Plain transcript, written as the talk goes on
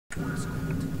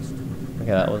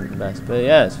Okay, that wasn't the best, but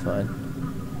yeah, it's fine.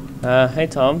 Hey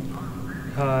Tom.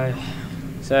 Hi.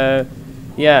 So,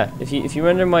 yeah, if you're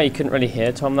wondering why you couldn't really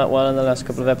hear Tom that well in the last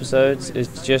couple of episodes,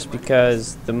 it's just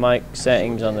because the mic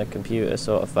settings on the computer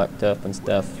sort of fucked up and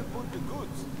stuff.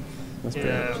 That's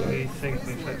Yeah, we think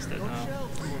we fixed it now.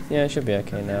 Yeah, it should be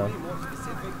okay now.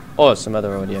 Or some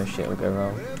other audio shit will go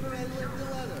wrong.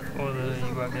 Or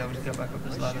you won't be able to get back up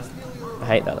this ladder. I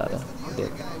hate that ladder.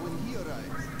 Dick.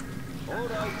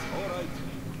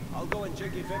 I'll go and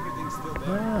check if everything's still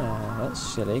there. Ah, that's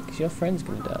silly, because your friend's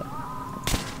gonna die.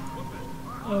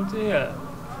 Oh dear.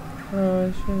 Oh,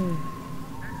 I see.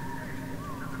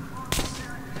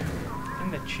 In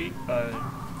the cheekbone.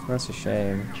 That's a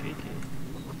shame.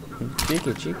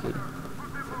 Cheeky. Cheeky.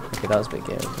 Okay, that was a bit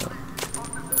gay, wasn't it?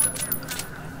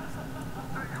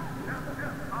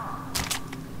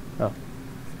 Oh.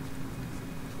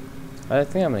 I don't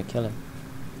think I'm gonna kill him.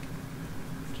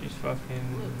 Just fucking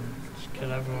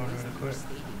kill everyone really quick.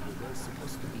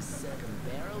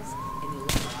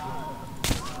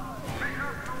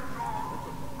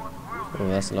 Oh,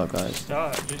 that's a lot, guys.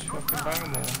 Start, just fucking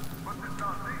bang them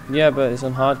all. Yeah, but it's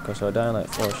on hardcore, so I die in like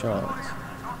 4 shots.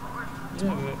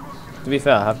 Yeah, but To be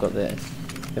fair, I have got this.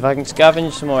 If I can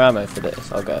scavenge some more ammo for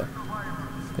this, I'll go.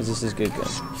 Because this is good gun.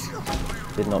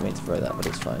 Did not mean to throw that, but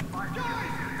it's fine.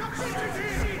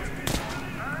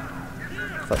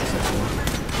 Fuck this thing.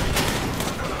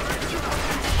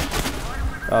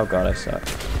 Oh god, I suck.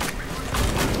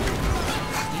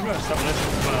 you gotta stop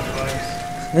listening to my advice.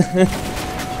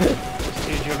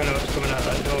 Dude, you're gonna what's coming out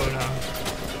that door now.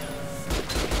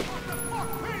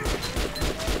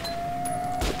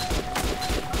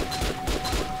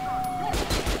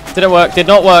 Didn't work, did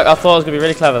not work. I thought I was going to be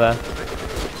really clever there.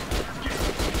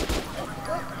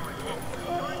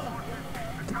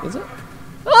 Is it?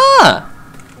 Ah!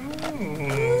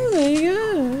 Oh, there you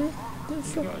go.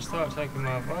 You gotta start taking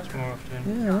my advice more often.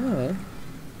 Yeah, I know.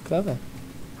 Clever.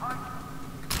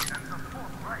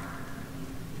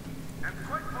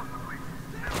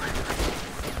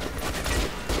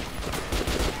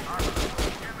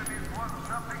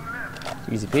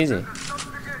 Easy peasy.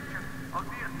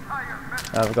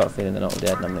 I've got a feeling they're not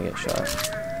dead and I'm gonna get shot.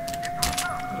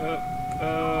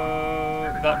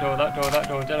 That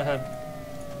door, dead ahead.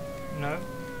 No?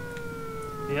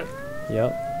 Yep.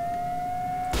 Yep.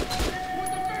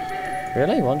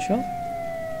 Really? One shot?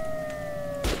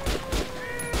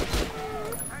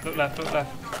 Look left. I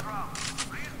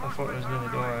thought there was another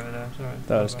door over there, sorry.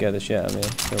 That would scare the shit out of me.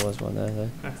 There was one there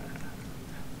though.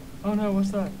 Oh no,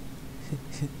 what's that?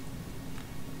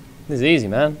 This is easy,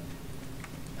 man.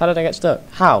 How did I get stuck?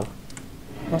 How?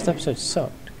 Last episode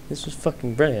sucked. This was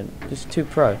fucking brilliant. Just too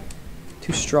pro.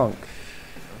 Too strong.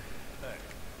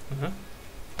 Uh-huh.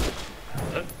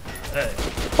 Hey.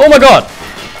 Oh my god!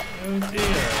 Oh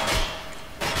dear.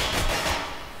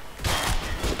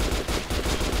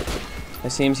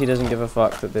 It seems he doesn't give a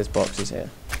fuck that this box is here.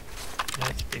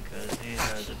 That's because he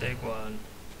has a big one.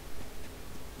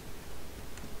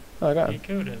 Oh, I got You him.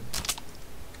 killed him.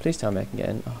 Please tell me I can get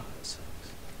in. Oh, that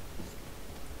sucks.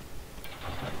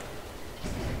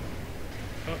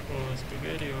 Uh-oh,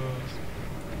 SpaghettiOs.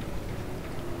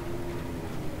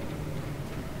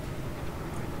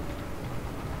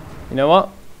 You know what?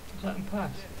 Let him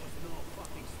pass.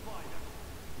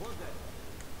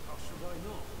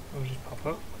 Or just pop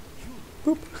up.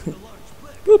 Boop.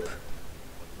 Boop.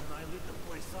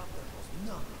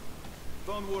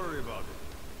 Don't worry about it.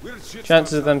 We're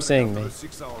Chances of them seeing me.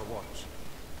 6-hour watch.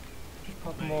 Just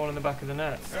pop them all in the back of the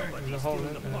net. There's a hole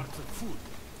in there.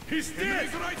 He's dead!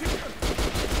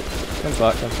 Come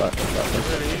fuck. It's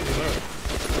really easy, look.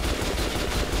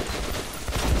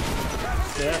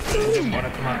 Yeah, he didn't want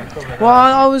to come out and cover that. Well,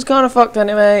 I was kind of fucked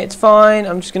anyway. It's fine.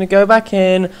 I'm just going to go back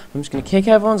in. I'm just going to kick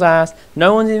everyone's ass.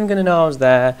 No one's even going to know I was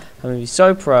there. I'm going to be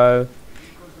so pro.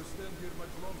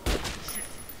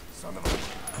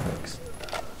 Let's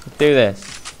do this.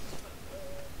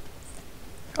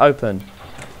 Open.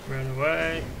 Run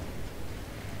away.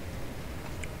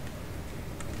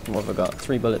 What have I got?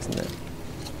 3 bullets in there.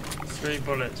 3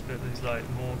 bullets, but there's like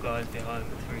more guys behind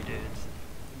the 3 dudes.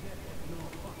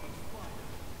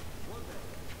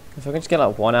 If I can just get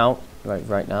like 1 out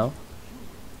right now.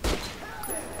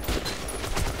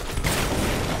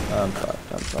 I'm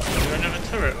fucked. Is there another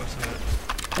turret or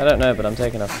something? I don't know, but I'm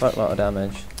taking a fuck lot of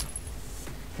damage.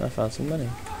 I found some money.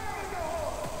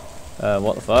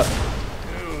 What the fuck?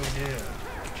 Oh dear.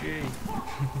 Gee.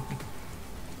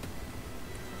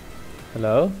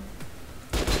 Hello?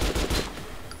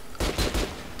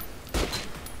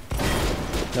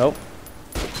 Nope.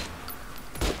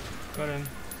 Got him.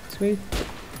 Sweet.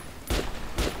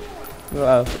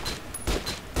 Uh-oh.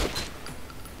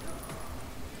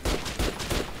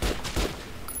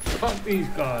 Fuck these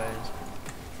guys.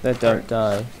 They don't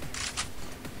die.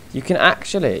 You can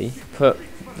actually put,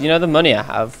 you know the money I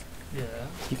have? Yeah.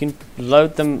 You can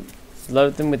load them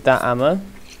with that ammo. Right.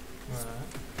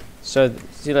 So,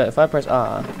 see like, if I press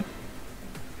R,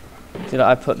 see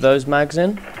like, I put those mags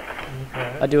in.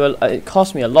 Okay. I do it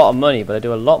costs me a lot of money, but I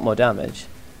do a lot more damage.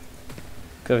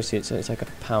 'Cause obviously it's like a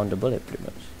pound a bullet pretty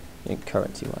much, in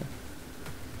currency wise.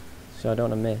 So I don't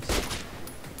want to miss.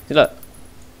 See look,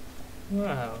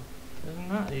 Wow. Isn't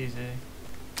that easy?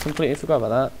 completely forgot about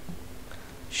that.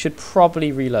 Should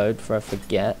probably reload before I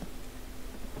forget.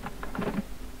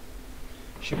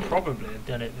 Should probably have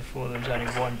done it before there was only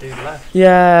one dude left.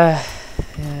 Yeah,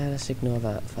 let's ignore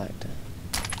that factor.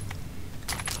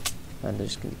 And I'm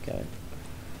just gonna keep going.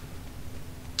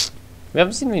 We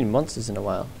haven't seen any monsters in a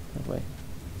while, have we?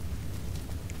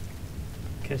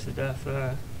 Kiss of death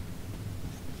there.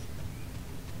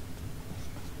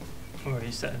 Or are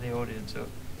you setting the audience up?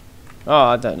 Oh,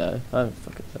 I don't know. I don't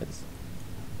fucking know this.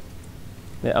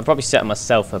 Yeah, I'm probably setting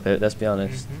myself up a bit, let's be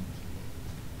honest.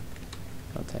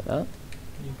 Can't take that.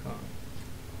 You can't.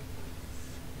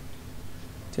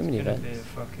 Too many There's gonna events.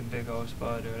 be a fucking big old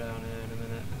spider down here in a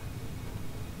minute.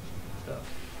 The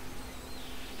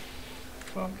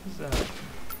fuck is that?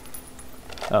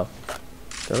 Oh.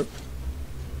 Dope.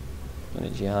 On a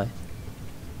GI.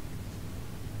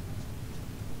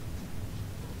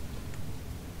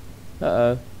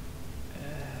 Uh-oh.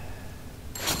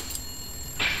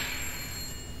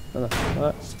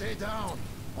 What? Stay down,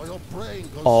 or your brain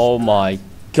goes. Oh my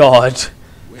god.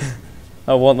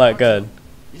 I want that gun.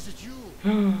 Is it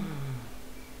you?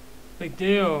 Big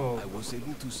deal. I was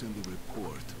able to send a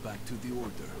report back to the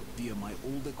Order via my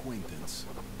old acquaintance,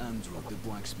 Andrew the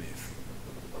blacksmith.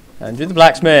 Andrew the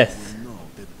blacksmith. Will know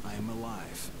that I am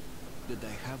alive, that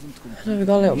I haven't I know completed we've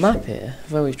got a little map here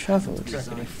of where we've travelled. Do you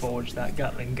reckon he forged that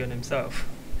Gatling gun himself?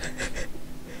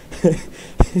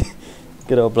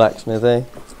 Good old blacksmith, eh?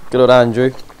 Good old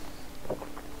Andrew.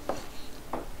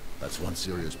 That's one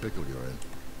serious pickle you're in.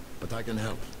 But I can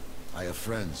help. I have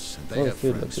friends, and they Oh, the have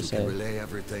food friends looks who the can same. relay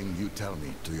everything you tell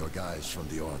me to your guys from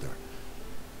the Order.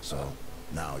 So,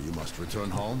 now you must return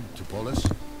home to Polis?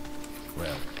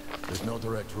 Well, there's no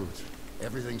direct route.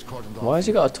 Everything's cordoned off. Why has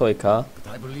he got a toy car? But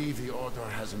I believe the Order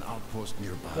has an outpost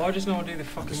nearby. Why does no one do the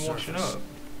On the fucking washing surface, up?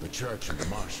 the church and the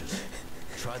marshes.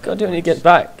 Try Gotta that do it when he once. gets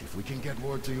back. If we can get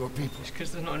word to your people, It's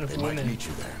because there's not enough they might women. meet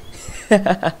you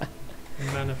there.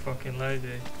 Men are fucking lazy.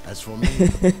 As for me,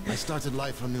 I started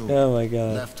life anew. Oh my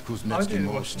god. Left I Kuznetsky do the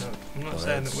most. washing up. I'm not or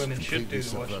saying else that women should do completely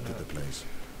the washing subverted up. the place.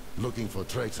 Looking for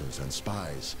traitors and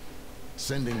spies.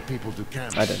 Sending people to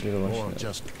camps. I don't do the washing or up.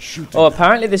 just shooting Oh, them.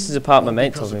 apparently this is a part my All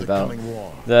mate because told me of the about. coming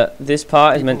war. That this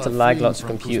part is People meant to are lag fleeing lots of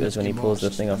from computers when he Kuznetsky pulls the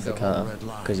most thing off the and car. they're on red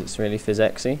line. Because it's really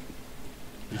physexy.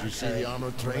 Did you see the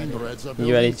armored train the Reds are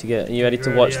You ready building? to get? You ready to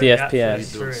You're watch the already at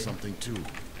FPS? They built something too.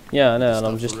 Yeah, I know, and Stuff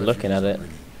I'm just the looking at refugees it. are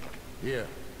bringing. Here,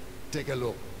 take a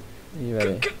look. Are you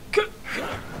ready?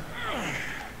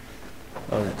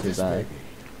 Oh, not too This bad. baby.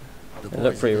 The It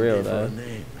looked boys pretty even real gave her though. a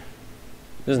name.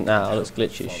 Doesn't now, it Tell looks her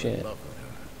glitchy to as fall in shit. love with her.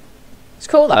 It's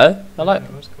cool though. I like. Yeah,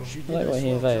 that's cool. She I did like a what he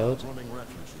swell unveiled. job running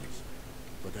refugees.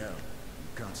 But hell,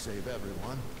 you can't save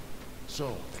everyone.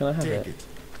 So, Can I have take it? it.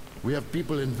 We have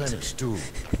people in Venice too.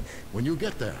 When you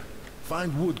get there,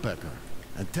 find Woodpecker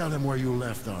and tell him where you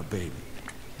left our baby.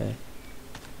 Okay.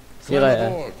 See you Climb later.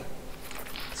 aboard.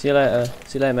 See you later.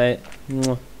 See you later, mate.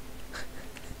 Mwah.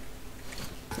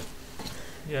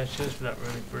 Yeah, cheers for that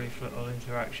really brief little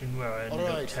interaction where I ended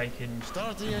Alright, up taking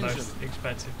start the the engine. most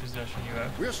expensive possession you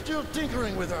have. We're still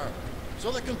tinkering with her,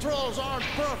 so the controls aren't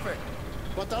perfect.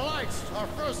 But the lights are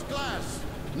first class.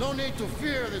 No need to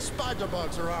fear the spider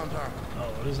bugs around her.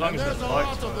 Oh, well, as long And as there's the a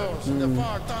lights lot of work. those in the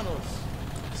far tunnels.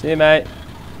 See you, mate.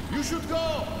 You should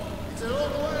go. It's a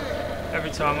long way.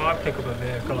 Every time I pick up a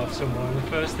vehicle off someone, the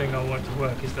first thing I want to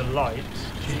work is the lights.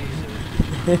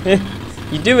 Jesus.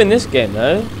 You do in this game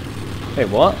though. Wait,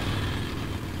 what?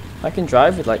 I can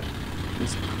drive with like.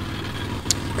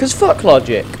 Cause fuck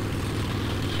logic.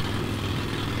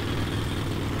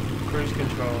 Cruise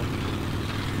control.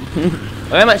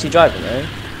 I am actually driving though.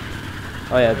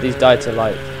 Oh yeah, these die to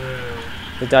light.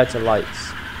 They die to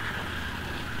lights.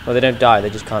 Well, they don't die. They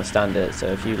just can't stand it. So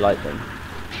if you light them,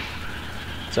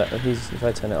 so if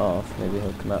I turn it off, maybe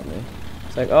he'll come at me.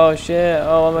 It's like, oh shit.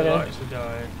 Oh, what am I The doing? lights are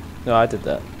dying. No, I did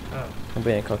that. Oh. I'm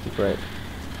being a cocky prick.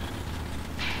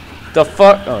 The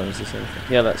fuck? Oh, it's the same thing.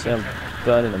 Yeah, that's I'm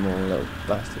burning them all, little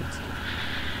bastards.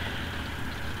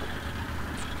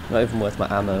 Not even worth my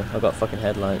ammo. I've got fucking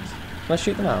headlights. Can I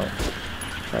shoot them out?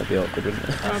 That'd be awkward, wouldn't it?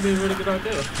 That'd be a really good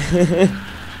idea.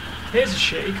 Here's a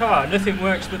shitty car. Nothing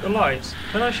works but the lights.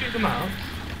 Can I shoot them out?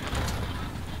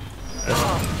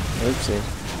 Oopsie.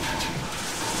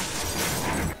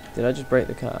 Did I just break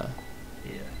the car?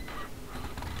 Yeah.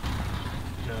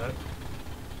 No.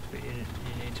 But you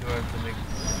need to open the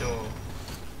door.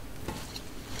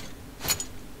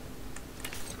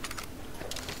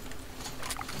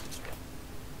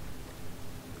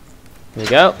 Here we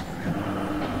go.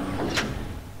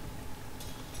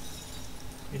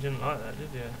 You didn't like that, did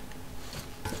you?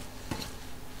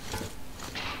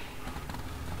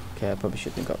 Okay, I probably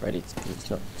shouldn't have got ready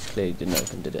because it's clearly didn't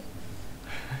open, did it?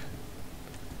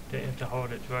 Didn't have to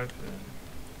hold it to open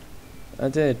it. I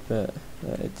did, but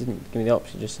it didn't give me the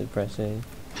option. It just said press A.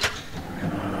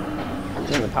 I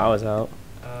think the power's out.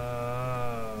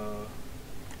 Oh.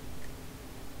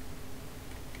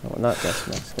 I want that gas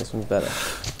mask. This one's better.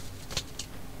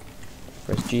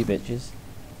 Press G, bitches.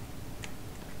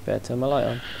 Better turn my light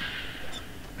on.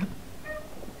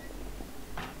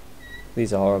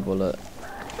 These are horrible, look.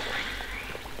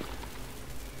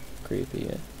 Creepy,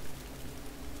 yeah.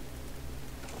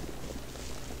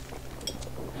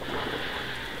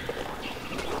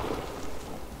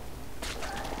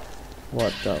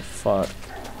 What the fuck?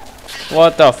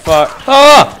 What the fuck?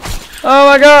 Oh! Oh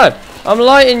my god! I'm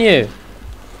lighting you!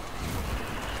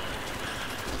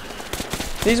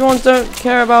 These ones don't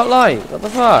care about light. What the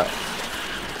fuck?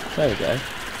 There we go.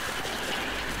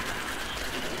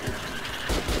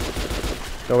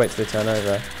 Go wait till they turn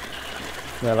over. And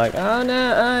they're like, oh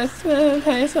no, I still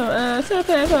pay for fuck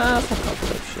off,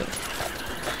 shit.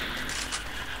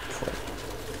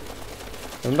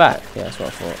 I'm back. Yeah, that's what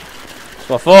I thought. That's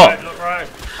what I thought. Right, look right.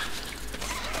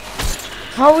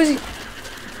 How is he?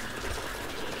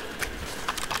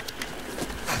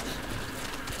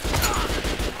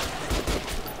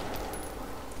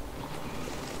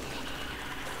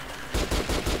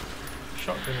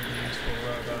 Shotgun would be useful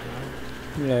right about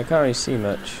now. Yeah, I can't really see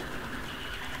much.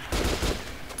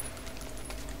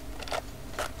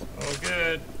 Oh,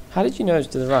 good. How did you know it's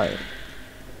to the right?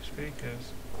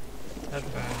 Speakers.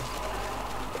 Headphones.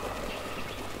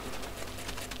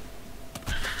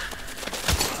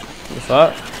 What the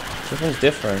fuck? Everything's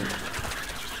different.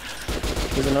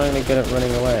 He's annoyingly good at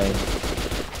running away.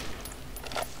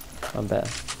 I'm better.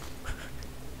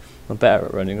 I'm better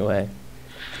at running away.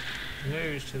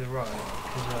 News to the right,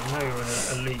 because I know you're an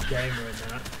elite gamer in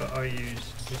that, but I use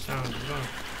the sound as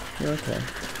well. Okay.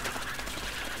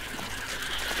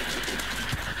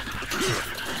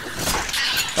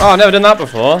 Oh, I've never done that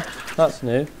before. That's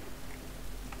new.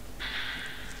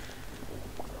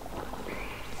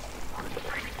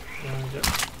 Round it.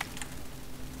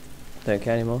 Don't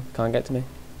care anymore. Can't get to me.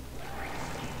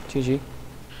 GG.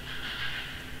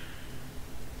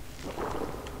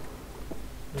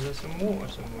 Is there some water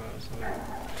somewhere or something?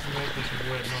 I'm making some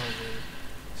weird noises.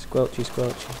 Squelchy,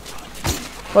 squelchy.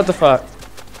 What the fuck?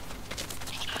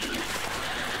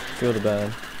 Feel the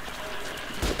burn.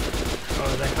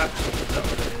 Oh, they hatched it, is that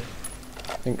what it is?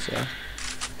 I think so. Is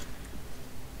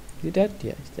he dead?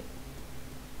 Yeah, he's dead.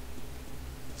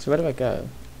 So where do I go?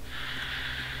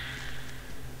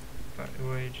 Back to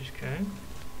where you just came?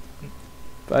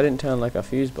 But I didn't turn like a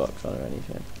fuse box on or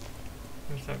anything.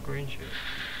 Where's that green shit?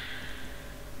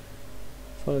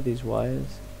 Follow these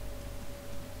wires.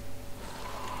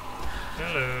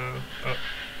 Hello. Oh,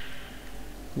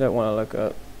 Don't want to look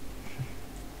up.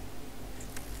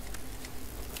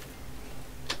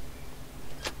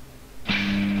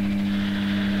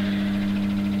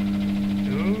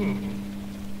 ooh.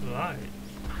 Light.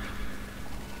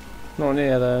 Not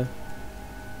near though.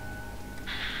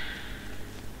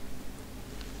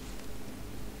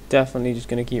 Definitely just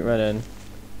gonna keep running.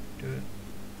 Do it.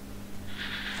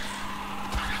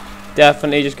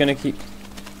 Definitely just gonna keep.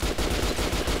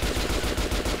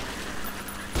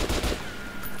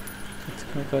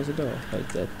 Can I close the door? Oh,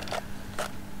 it's dead.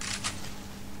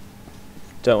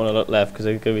 Don't want to look left because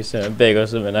there's gonna be something big or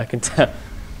something. I can tell. Oh,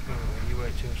 you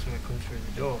wait till something comes through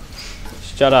the door.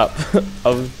 Shut up. I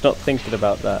was not thinking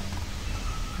about that.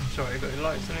 I'm sorry, you got your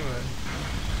lights anyway.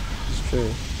 It's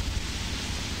true.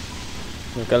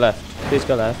 No, go left. Please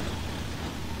go left.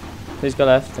 Please go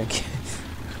left. Thank you.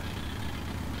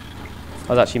 I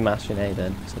was actually mashing A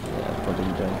then, so yeah, I probably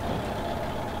didn't do anything.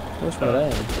 Which one are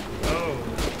they? Oh,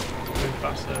 move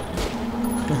faster.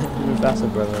 Mufasa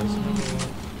brothers.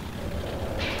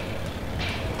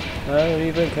 I don't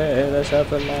even care, let's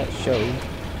have a light show.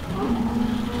 I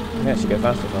can actually go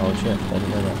faster for the whole ship, I didn't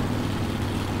know that.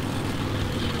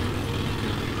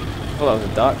 I thought that was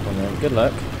a dark one then, good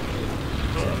luck.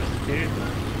 Oh, that was cute.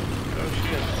 Oh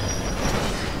shit.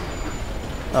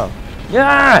 Oh,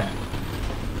 Yeah!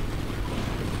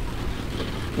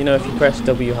 You know, if you press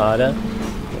W harder,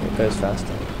 it goes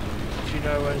faster. Do you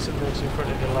know when something's in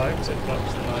front of your light, it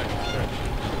blocks the light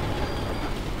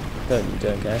direction?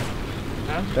 Don't care.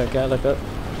 Huh? Don't care, look up.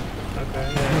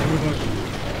 Okay, yeah.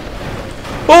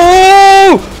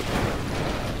 Oh!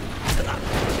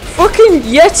 Fucking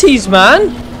Yetis,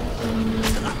 man!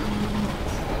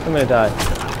 I'm gonna die.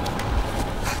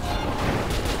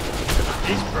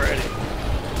 He's pretty.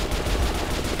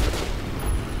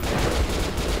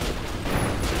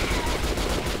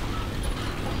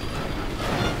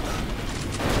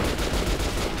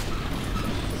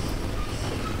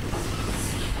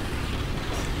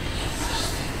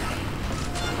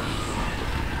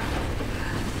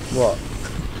 What?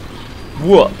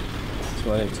 What? That's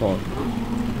why I taunt.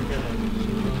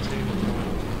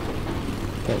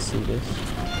 Can't see this.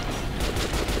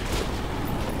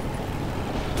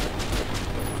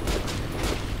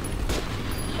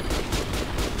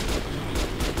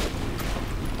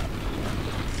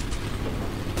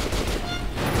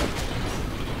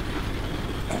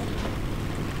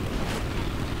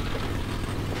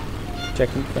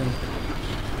 Checking phone.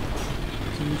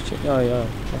 Oh yeah. I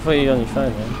thought you were on your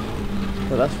phone then.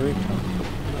 Well, that's rude.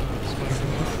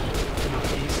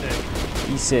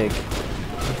 E-cig.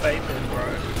 I'm vaping, bro.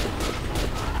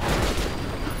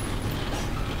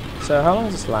 So how long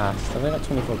does this last? I've only got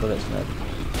 24 bullets left.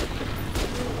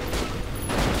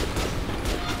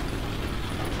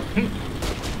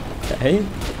 Okay.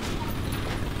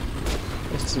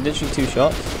 It's literally 2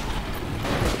 shots.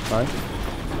 Fine.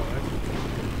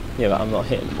 Yeah, but I'm not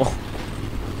hitting them all.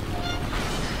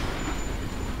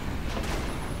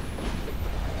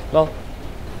 Well,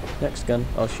 next gun.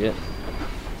 Oh shit.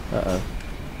 Uh-oh.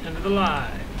 End of the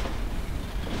line.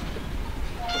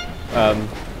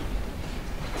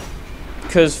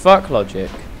 Cause fuck logic.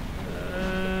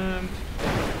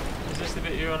 Is this the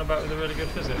bit you're on about with the really good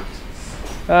physics?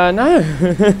 No.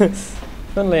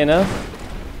 Funnily enough.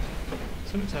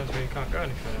 Sometimes tells me you can't go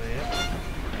any further yet.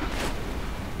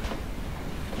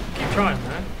 Keep trying,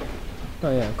 man.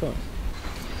 Oh yeah, of course.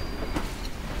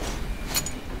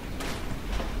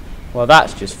 Well,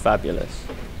 that's just fabulous.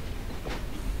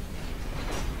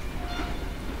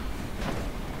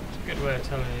 It's a good way of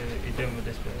telling you that you're done with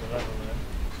this bit of the level,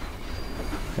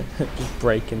 though. Just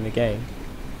breaking the game.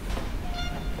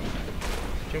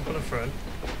 Jump on the front,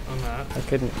 on that. I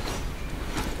couldn't.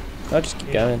 I'll just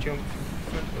keep Yeah, going. jump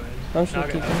frontwards. I'm just Now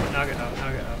gonna get keep out, going. now get out,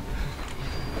 now get out.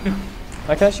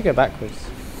 I can actually go backwards.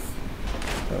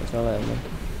 Oh, it's not letting me.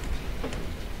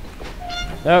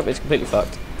 Nope, it's completely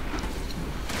fucked.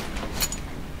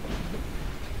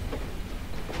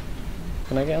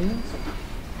 Can I get on this?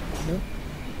 Nope.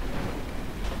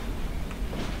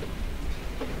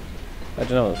 I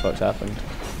don't know what the fuck's happened.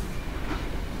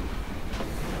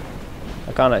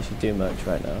 I can't actually do much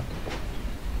right now.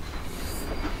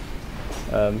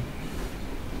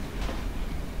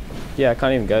 Yeah, I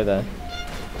can't even go there.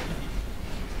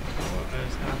 What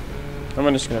has happened?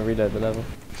 I'm just gonna reload the level.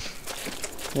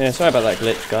 Yeah, sorry about that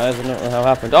glitch, guys. I don't know what the hell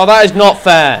happened. Oh, that is not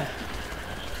fair!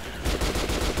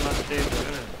 Must do, isn't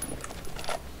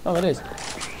it? Oh, it is.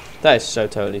 That is so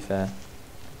totally fair.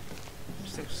 It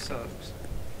still sucks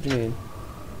What do you mean?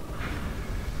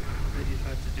 that you've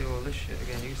had to do all this shit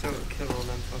again. You still got to kill all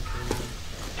them fucking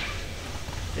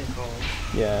dickholes.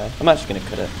 Yeah, I'm actually gonna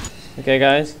cut it. Okay,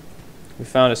 guys. We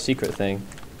found a secret thing.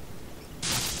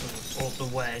 All the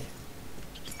way.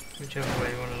 Whichever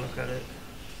way you want to look at it.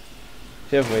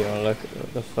 Whichever way you wanna look at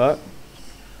what the fuck.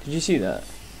 Did you see that?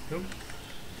 Nope.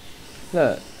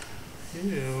 Look.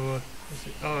 Ew.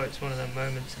 Oh, it's one of them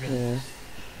moments again. Yeah.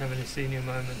 Having a senior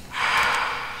moment.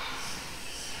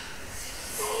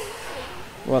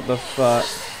 What the fuck?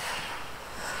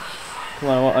 Come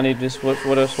on, what I need this. What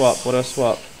do I swap? What do I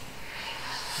swap?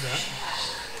 That.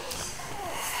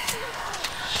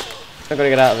 I gotta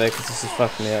get out of here because this is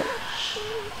fucking me up.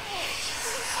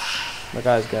 My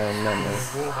guy's going mental.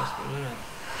 War hospital, isn't it?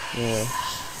 Yeah.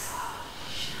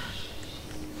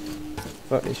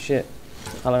 Fuck this shit.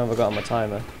 How long have I got on my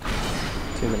timer?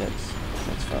 2 minutes.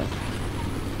 That's fine.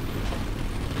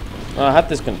 Oh, I had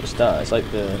this gun at the start. It's like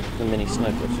the mini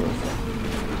sniper sort of thing.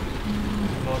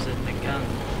 Was it the gun?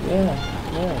 Yeah.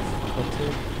 Fuck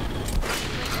it.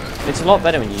 It's a lot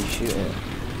better when you shoot it.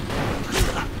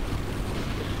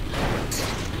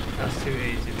 That's too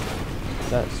easy.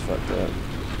 That's fucked up.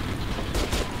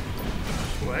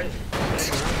 Wait.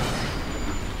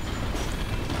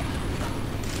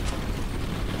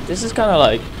 This is kind of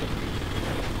like.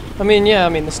 I mean, yeah. I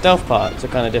mean, the stealth parts are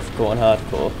kind of difficult and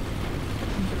hardcore.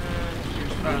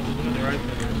 There's another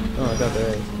opening. Oh my god,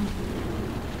 there is.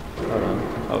 Hold on.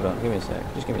 Hold on, give me a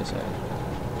sec. Just give me a sec.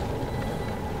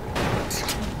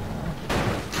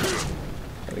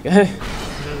 There we go.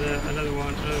 Another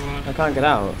one. I can't get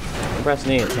out. I'm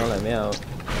pressing E, it's not letting me out.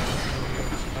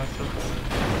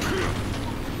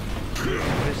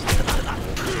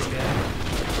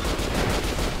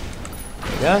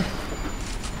 There we go.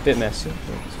 Bit messy,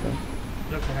 but it's fine.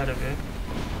 Look ahead of you.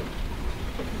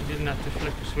 You didn't have to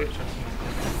flick a switch or something.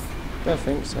 I don't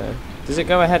think so. Does it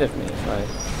go ahead of me if I...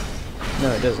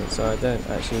 No, it doesn't, so I don't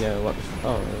actually know what...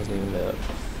 Oh, it wasn't even lit up.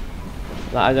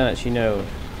 Like, I don't actually know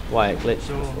why it glitched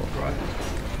Door, before. right.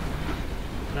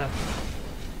 Left.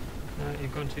 No,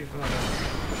 you've gone too far. Never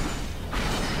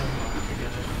mind,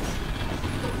 forget it.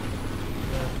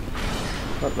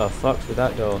 What the fuck's with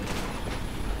that door?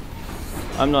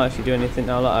 I'm not actually doing anything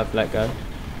now that I've let go.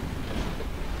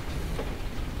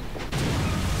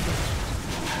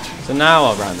 So now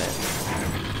I'll ram it.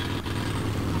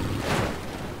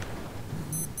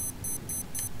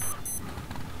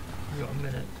 You've got a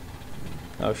minute.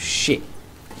 Oh shit.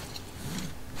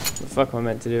 What the fuck am I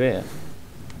meant to do here?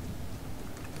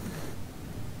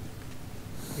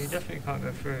 You definitely can't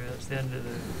go through. That's the end of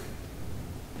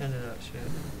that shit.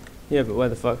 Yeah, but where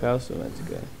the fuck else am I meant to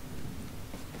go?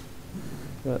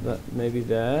 That maybe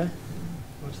there?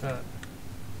 What's that?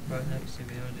 Right next to you,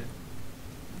 behind you.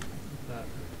 That.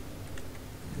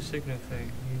 The signal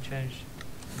thing. You can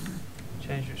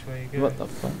change which way you go. What the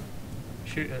fuck?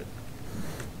 Shoot it.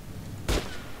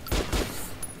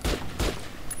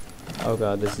 Oh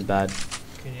god, this is bad.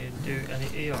 Can you do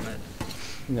any E on it?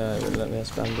 No, it wouldn't let me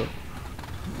expand it.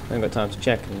 I haven't got time to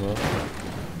check anymore.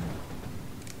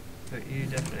 But you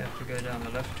definitely have to go down the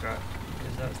left track,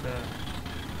 because that's the...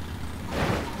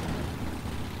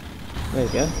 There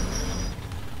you go.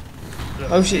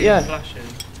 Look, Oh shit, yeah. Flashing.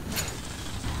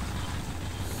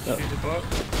 Oh. Shoot the box.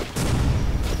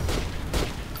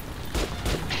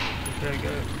 Okay,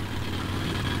 go.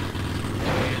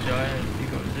 Oh, you're dying. You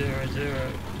got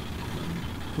 0-0.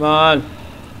 Come on!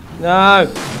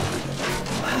 No!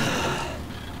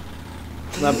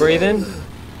 Am I breathing?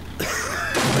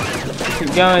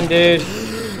 Keep going, dude.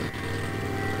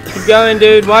 Keep going,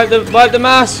 dude. Wipe the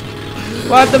mask.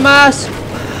 Wipe the mask.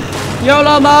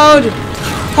 YOLO mode.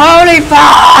 Holy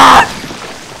fuck!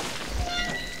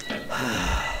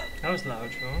 That was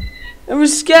loud, Sean. It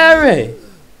was scary. It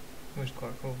was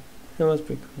quite cool. It was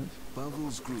pretty cool.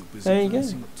 Pavel's group is There you go.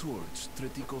 advancing towards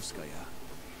Tretikovskaya,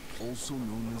 also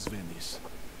known as Venice.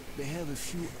 They have a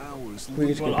few hours We left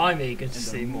just Well, go- I'm eager to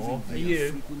see more. Are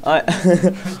you?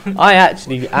 I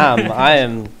actually am.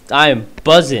 I am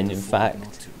buzzing. In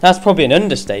fact, that's probably an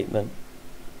understatement.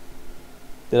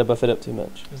 Did I buff it up too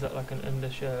much? Is that like an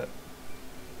undershirt?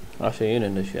 I'll show you an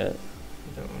undershirt.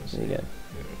 I don't want to see. There you go. I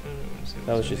don't want to see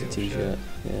That was what's just a under your t-shirt.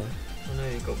 shirt. Yeah. I know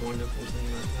you've got more nipples than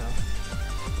you might have.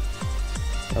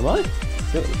 Am I?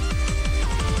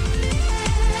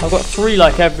 I've got 3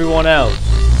 like everyone else.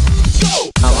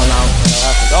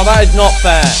 Oh, that is not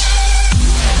fair.